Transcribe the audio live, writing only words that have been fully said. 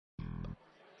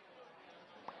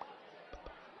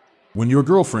When your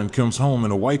girlfriend comes home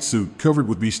in a white suit covered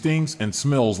with bee stings and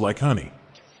smells like honey,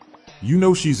 you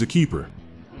know she's a keeper.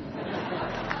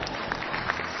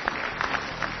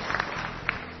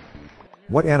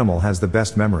 What animal has the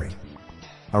best memory?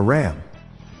 A ram.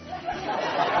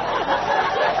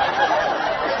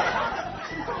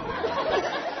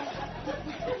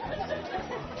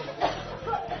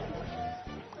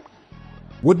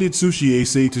 What did Sushi A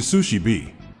say to Sushi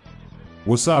B?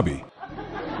 Wasabi.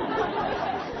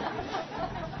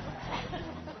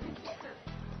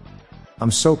 I'm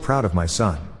so proud of my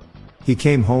son. He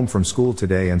came home from school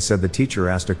today and said the teacher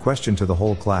asked a question to the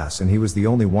whole class and he was the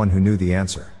only one who knew the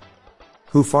answer.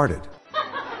 Who farted?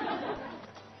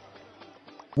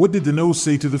 What did the nose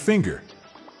say to the finger?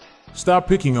 Stop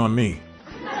picking on me.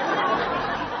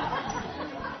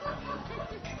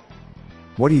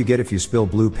 What do you get if you spill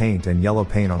blue paint and yellow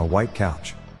paint on a white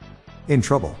couch? In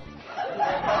trouble.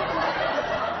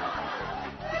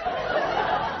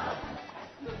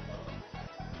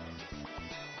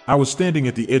 I was standing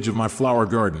at the edge of my flower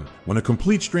garden when a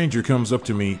complete stranger comes up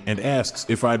to me and asks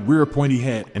if I'd wear a pointy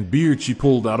hat and beard she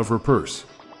pulled out of her purse.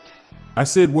 I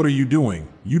said, "What are you doing?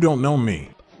 You don't know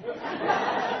me."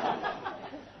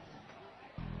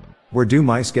 Where do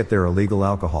mice get their illegal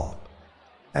alcohol?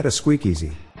 At a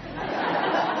squeakeasy.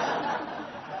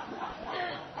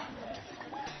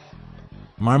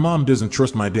 My mom doesn't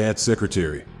trust my dad's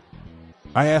secretary.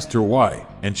 I asked her why,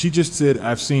 and she just said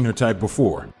I've seen her type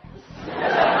before.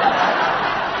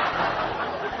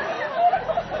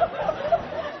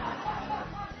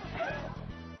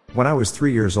 When I was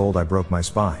 3 years old, I broke my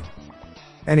spine.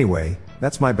 Anyway,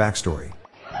 that's my backstory.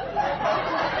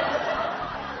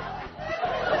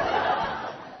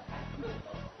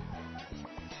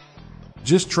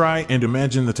 Just try and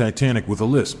imagine the Titanic with a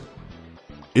lisp.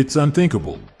 It's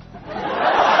unthinkable.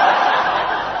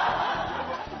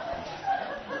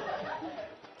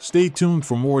 Stay tuned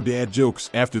for more dad jokes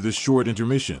after this short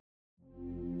intermission.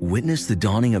 Witness the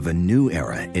dawning of a new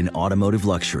era in automotive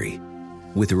luxury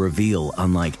with a reveal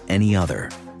unlike any other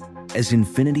as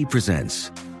Infiniti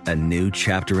presents a new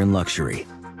chapter in luxury,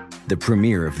 the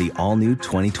premiere of the all-new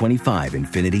 2025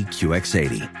 Infiniti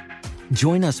QX80.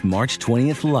 Join us March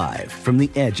 20th live from the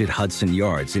Edge at Hudson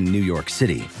Yards in New York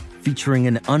City, featuring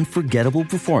an unforgettable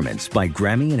performance by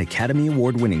Grammy and Academy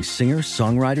Award-winning singer,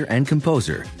 songwriter, and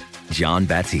composer, Jon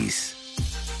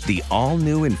Batiste. The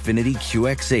all-new Infiniti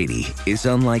QX80 is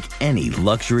unlike any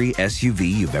luxury SUV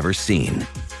you've ever seen.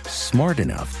 Smart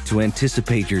enough to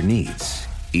anticipate your needs,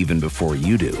 even before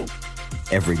you do.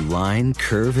 Every line,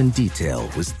 curve, and detail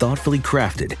was thoughtfully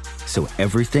crafted, so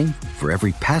everything for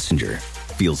every passenger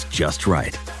feels just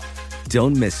right.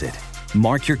 Don't miss it.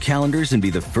 Mark your calendars and be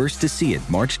the first to see it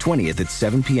March 20th at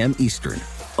 7 p.m. Eastern,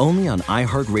 only on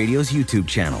iHeartRadio's YouTube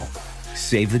channel.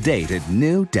 Save the date at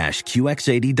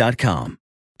new-QX80.com.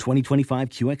 2025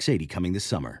 QX80 coming this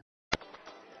summer.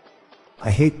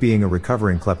 I hate being a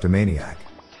recovering kleptomaniac.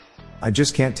 I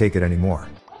just can't take it anymore.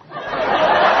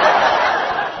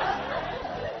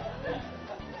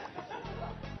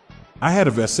 I had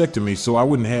a vasectomy so I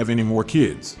wouldn't have any more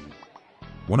kids.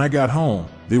 When I got home,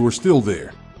 they were still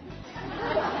there.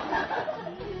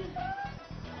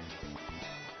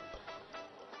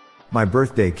 My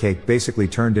birthday cake basically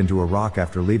turned into a rock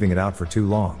after leaving it out for too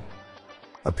long.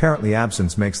 Apparently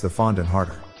absence makes the fondant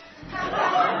harder.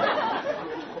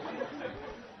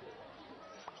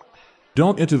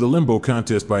 Don't enter the limbo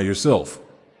contest by yourself.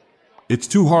 It's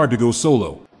too hard to go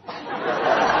solo.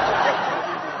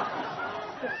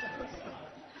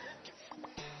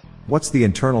 What's the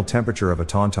internal temperature of a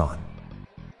tauntaun?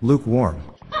 Lukewarm.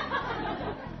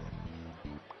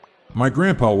 My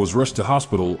grandpa was rushed to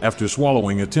hospital after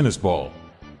swallowing a tennis ball.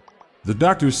 The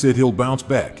doctor said he'll bounce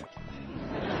back.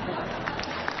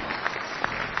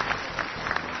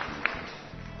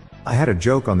 I had a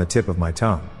joke on the tip of my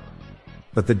tongue,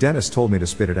 but the dentist told me to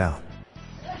spit it out.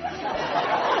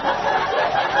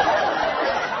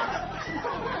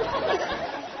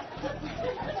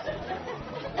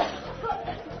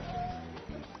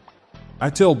 I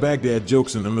tell Baghdad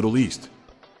jokes in the Middle East,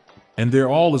 and they're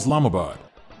all Islamabad.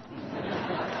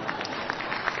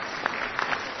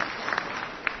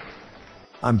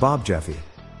 I'm Bob Jeffy.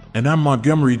 And I'm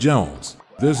Montgomery Jones.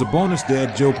 There's a bonus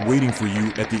dad joke waiting for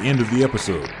you at the end of the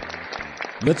episode.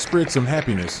 Let's spread some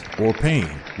happiness, or pain,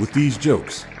 with these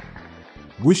jokes.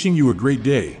 Wishing you a great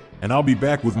day, and I'll be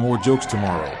back with more jokes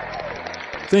tomorrow.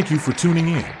 Thank you for tuning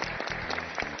in.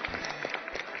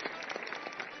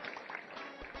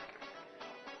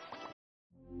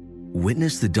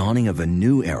 Witness the dawning of a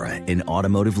new era in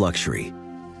automotive luxury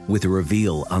with a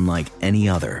reveal unlike any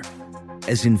other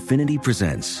as Infiniti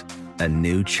presents a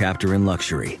new chapter in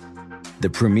luxury, the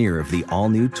premiere of the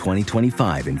all-new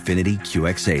 2025 Infiniti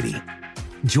QX80.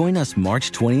 Join us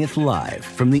March 20th live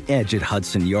from the Edge at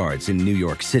Hudson Yards in New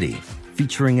York City,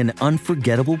 featuring an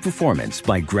unforgettable performance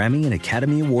by Grammy and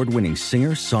Academy Award-winning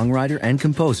singer, songwriter, and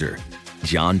composer,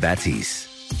 Jon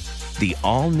Batiste. The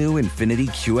all-new Infiniti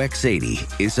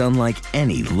QX80 is unlike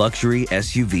any luxury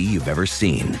SUV you've ever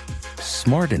seen.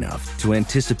 Smart enough to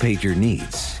anticipate your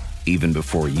needs, even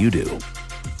before you do.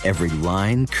 Every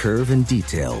line, curve, and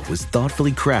detail was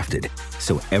thoughtfully crafted,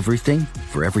 so everything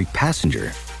for every passenger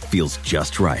feels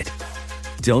just right.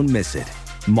 Don't miss it.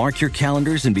 Mark your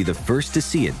calendars and be the first to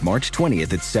see it March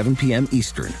 20th at 7 p.m.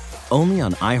 Eastern, only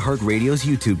on iHeartRadio's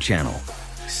YouTube channel.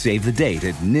 Save the date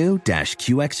at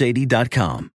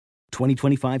new-QX80.com.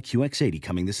 2025 QX80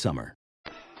 coming this summer.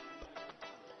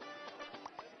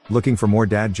 Looking for more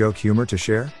dad joke humor to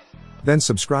share? Then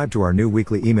subscribe to our new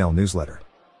weekly email newsletter.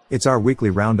 It's our weekly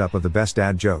roundup of the best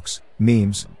dad jokes,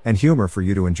 memes, and humor for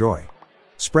you to enjoy.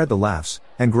 Spread the laughs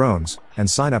and groans and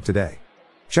sign up today.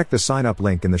 Check the sign up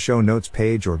link in the show notes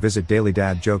page or visit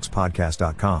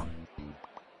dailydadjokespodcast.com.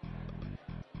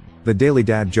 The Daily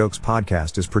Dad Jokes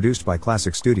podcast is produced by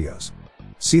Classic Studios.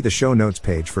 See the show notes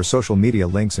page for social media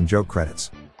links and joke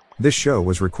credits. This show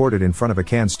was recorded in front of a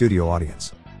canned studio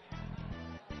audience.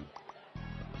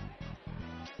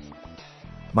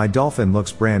 My dolphin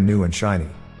looks brand new and shiny.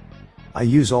 I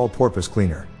use all-purpose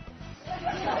cleaner.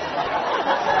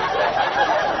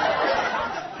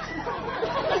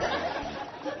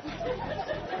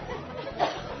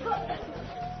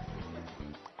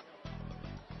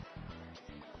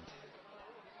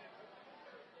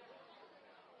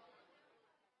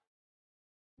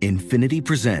 Infiniti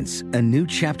presents a new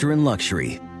chapter in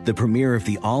luxury, the premiere of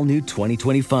the all-new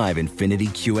 2025 Infiniti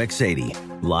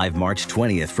QX80, live March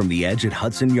 20th from the Edge at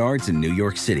Hudson Yards in New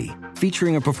York City,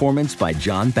 featuring a performance by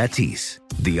Jon Batiste.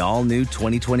 The all-new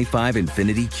 2025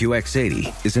 Infiniti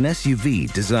QX80 is an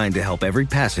SUV designed to help every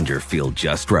passenger feel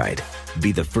just right.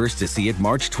 Be the first to see it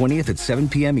March 20th at 7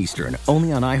 p.m. Eastern,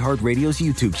 only on iHeartRadio's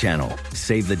YouTube channel.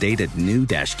 Save the date at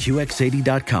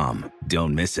new-QX80.com.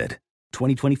 Don't miss it.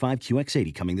 2025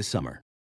 QX80 coming this summer.